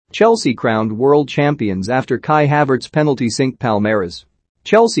Chelsea crowned world champions after Kai Havertz penaltysink Palmeiras.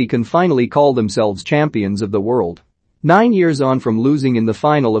 Chelsea can finally call themselves champions of the world. 9 years on from losing in the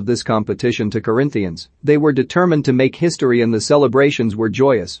final of this competition to Corinthians, they were determined to make history, and the celebrations were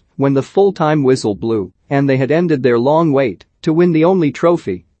joyous when the full-time whistle blew and they had ended their long wait to win the only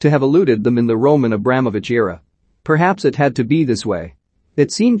trophy to have eluded them in the Roman Abramovich era. Perhaps it had to be this way.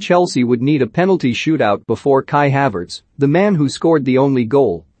 It seemed Chelsea would need a penalty shootout before Kai Havertz, the man who scored the only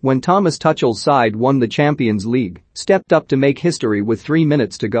goal when Thomas Tuchel's side won the Champions League, stepped up to make history with 3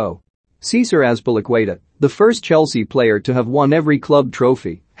 minutes to go. Cesar Azpilicueta, the first Chelsea player to have won every club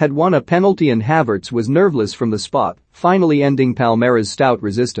trophy, had won a penalty, and Havertz was nerveless from the spot, finally ending Palmeiras' stout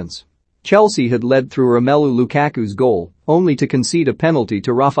resistance. Chelsea had led through Romelu Lukaku's goal, only to concede a penalty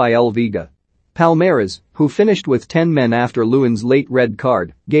to Rafael Veiga. Palmeiras, who finished with 10 men after Luan's late red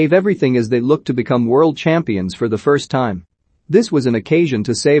card, gave everything as they looked to become world champions for the first time. This was an occasion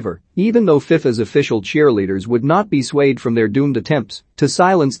to savor, even though FIFA's official cheerleaders would not be swayed from their doomed attempts to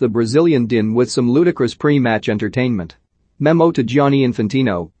silence the Brazilian din with some ludicrous pre-match entertainment. Memo to Gianni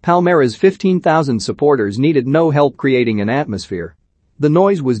Infantino: Palmeiras' 15,000 supporters needed no help creating an atmosphere. The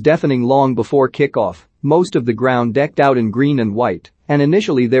noise was deafening long before kickoff, most of the ground decked out in green and white, and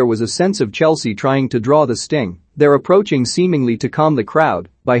initially there was a sense of Chelsea trying to draw the sting, their approaching seemingly to calm the crowd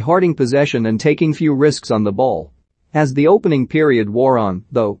by hoarding possession and taking few risks on the ball. As the opening period wore on,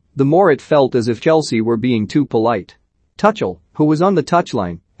 though, the more it felt as if Chelsea were being too polite. Tuchel, who was on the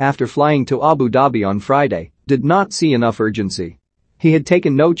touchline after flying to Abu Dhabi on Friday, did not see enough urgency. He had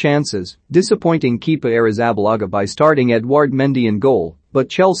taken no chances, disappointing keeper Arrizabalaga by starting Edouard Mendy in goal, but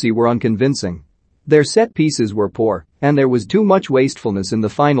Chelsea were unconvincing. Their set pieces were poor, and there was too much wastefulness in the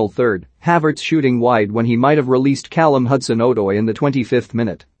final third, Havertz shooting wide when he might have released Callum Hudson-Odoi in the 25th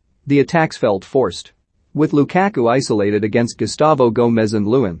minute. The attacks felt forced. With Lukaku isolated against Gustavo Gomez and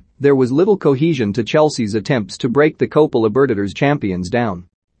Luan, there was little cohesion to Chelsea's attempts to break the Copa Libertadores champions down.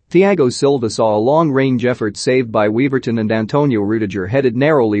 Thiago Silva saw a long-range effort saved by Weverton, and Antonio Rudiger headed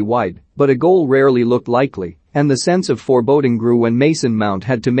narrowly wide, but a goal rarely looked likely, and the sense of foreboding grew when Mason Mount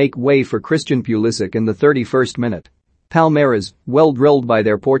had to make way for Christian Pulisic in the 31st minute. Palmeiras, well drilled by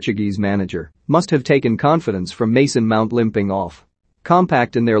their Portuguese manager, must have taken confidence from Mason Mount limping off.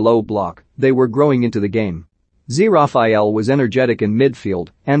 Compact in their low block, they were growing into the game. Rafael was energetic in midfield,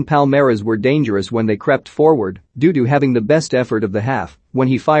 and Palmeiras were dangerous when they crept forward, Dudu having the best effort of the half when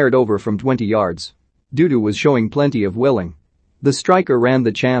he fired over from 20 yards. Dudu was showing plenty of willing. The striker ran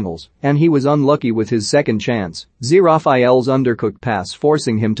the channels, and he was unlucky with his second chance, Rafael's undercooked pass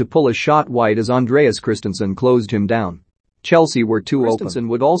forcing him to pull a shot wide as Andreas Christensen closed him down. Chelsea were too open. Christensen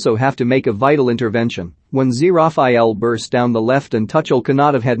would also have to make a vital intervention when Rafael burst down the left, and Tuchel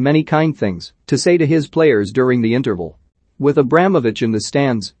cannot have had many kind things to say to his players during the interval. With Abramovich in the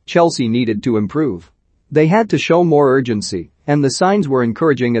stands, Chelsea needed to improve. They had to show more urgency, and the signs were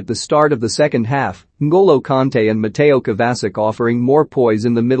encouraging at the start of the second half, N'Golo Kanté and Mateo Kovacic offering more poise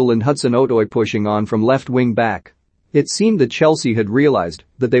in the middle and Hudson-Odoi pushing on from left wing back. It seemed that Chelsea had realized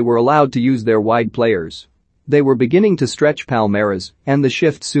that they were allowed to use their wide players. They were beginning to stretch Palmeiras, and the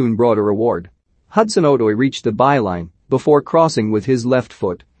shift soon brought a reward. Hudson-Odoi reached the byline before crossing with his left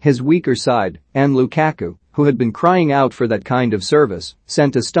foot, his weaker side, and Lukaku, who had been crying out for that kind of service,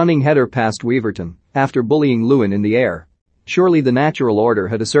 sent a stunning header past Weverton after bullying Luan in the air. Surely the natural order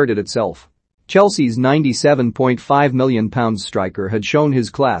had asserted itself. Chelsea's £97.5 million striker had shown his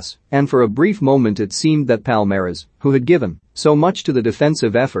class, and for a brief moment it seemed that Palmeiras, who had given so much to the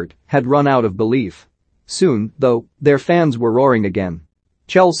defensive effort, had run out of belief. Soon, though, their fans were roaring again.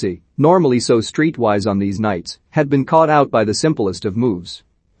 Chelsea, normally so streetwise on these nights, had been caught out by the simplest of moves.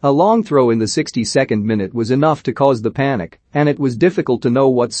 A long throw in the 62nd minute was enough to cause the panic, and it was difficult to know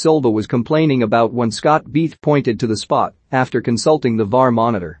what Silva was complaining about when Scott Beath pointed to the spot after consulting the VAR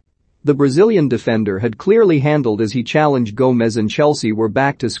monitor. The Brazilian defender had clearly handled as he challenged Gomez, and Chelsea were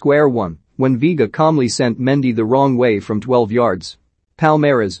back to square one when Veiga calmly sent Mendy the wrong way from 12 yards.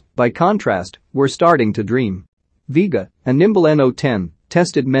 Palmeiras, by contrast, were starting to dream. Veiga, a nimble NO10,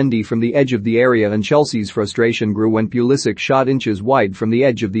 tested Mendy from the edge of the area, and Chelsea's frustration grew when Pulisic shot inches wide from the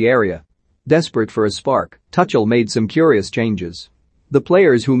edge of the area. Desperate for a spark, Tuchel made some curious changes. The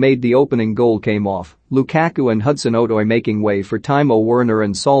players who made the opening goal came off, Lukaku and Hudson-Odoi making way for Timo Werner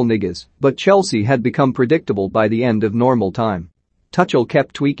and Saul Niguez, but Chelsea had become predictable by the end of normal time. Tuchel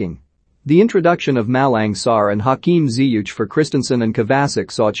kept tweaking. The introduction of Malang Sarr and Hakim Ziyech for Christensen and Kovacic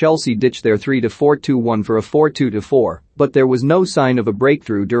saw Chelsea ditch their 3-4-2-1 for a 4-2-4, but there was no sign of a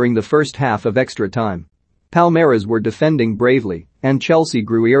breakthrough during the first half of extra time. Palmeiras were defending bravely, and Chelsea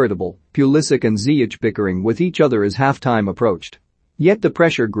grew irritable, Pulisic and Ziyech bickering with each other as halftime approached. Yet the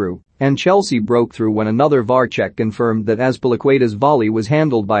pressure grew, and Chelsea broke through when another VAR check confirmed that Azpilicueta's volley was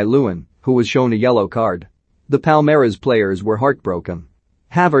handled by Lewin, who was shown a yellow card. The Palmeiras players were heartbroken.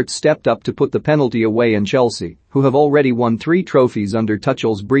 Havertz stepped up to put the penalty away, and Chelsea, who have already won 3 trophies under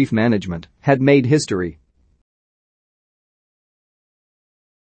Tuchel's brief management, had made history.